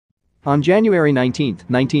On January 19,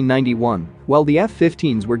 1991, while the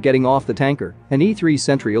F-15s were getting off the tanker, an E-3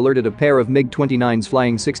 Sentry alerted a pair of Mig-29s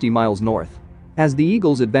flying 60 miles north. As the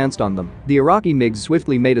Eagles advanced on them, the Iraqi Migs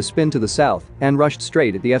swiftly made a spin to the south and rushed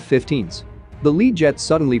straight at the F-15s. The lead jets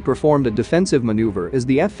suddenly performed a defensive maneuver as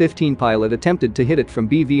the F-15 pilot attempted to hit it from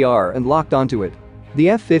BVR and locked onto it. The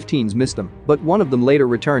F-15s missed them, but one of them later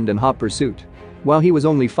returned in hot pursuit. While he was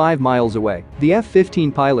only 5 miles away, the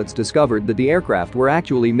F-15 pilots discovered that the aircraft were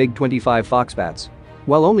actually Mig-25 Foxbats.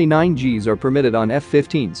 While only 9 Gs are permitted on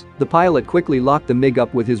F-15s, the pilot quickly locked the MiG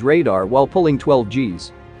up with his radar while pulling 12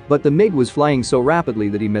 Gs. But the MiG was flying so rapidly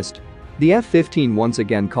that he missed. The F-15 once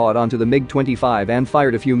again caught onto the Mig-25 and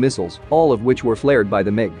fired a few missiles, all of which were flared by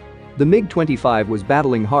the MiG. The Mig-25 was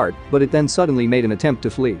battling hard, but it then suddenly made an attempt to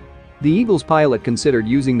flee. The Eagles pilot considered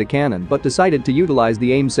using the cannon but decided to utilize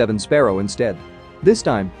the Aim-7 Sparrow instead. This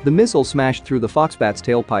time, the missile smashed through the Foxbat's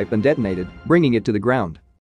tailpipe and detonated, bringing it to the ground.